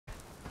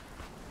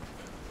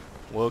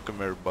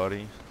Welcome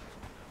everybody.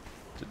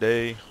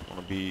 Today I'm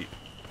going to be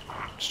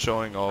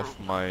showing off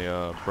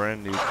my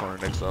brand new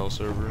Conan Exile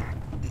server.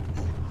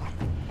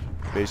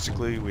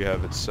 Basically we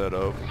have it set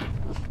up.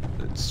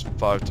 It's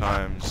 5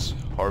 times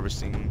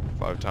harvesting,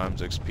 5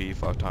 times XP,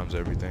 5 times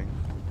everything.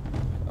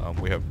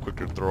 We have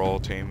quicker thrall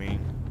taming.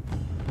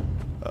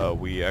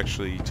 We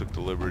actually took the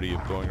liberty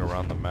of going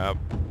around the map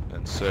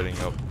and setting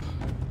up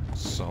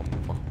some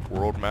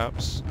world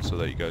maps so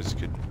that you guys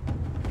could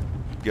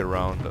get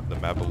around the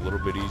map a little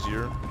bit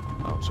easier.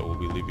 So we'll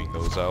be leaving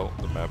those out,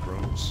 the map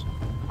rooms.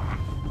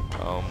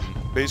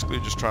 Basically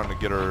just trying to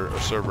get our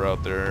server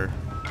out there,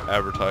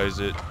 advertise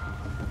it.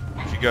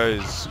 If you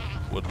guys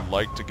would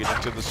like to get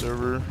into the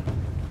server,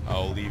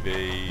 I'll leave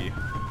the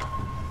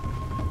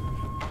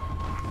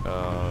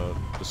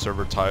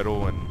server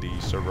title and the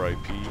server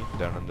IP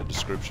down in the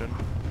description.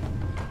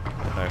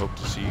 And I hope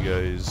to see you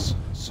guys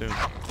soon.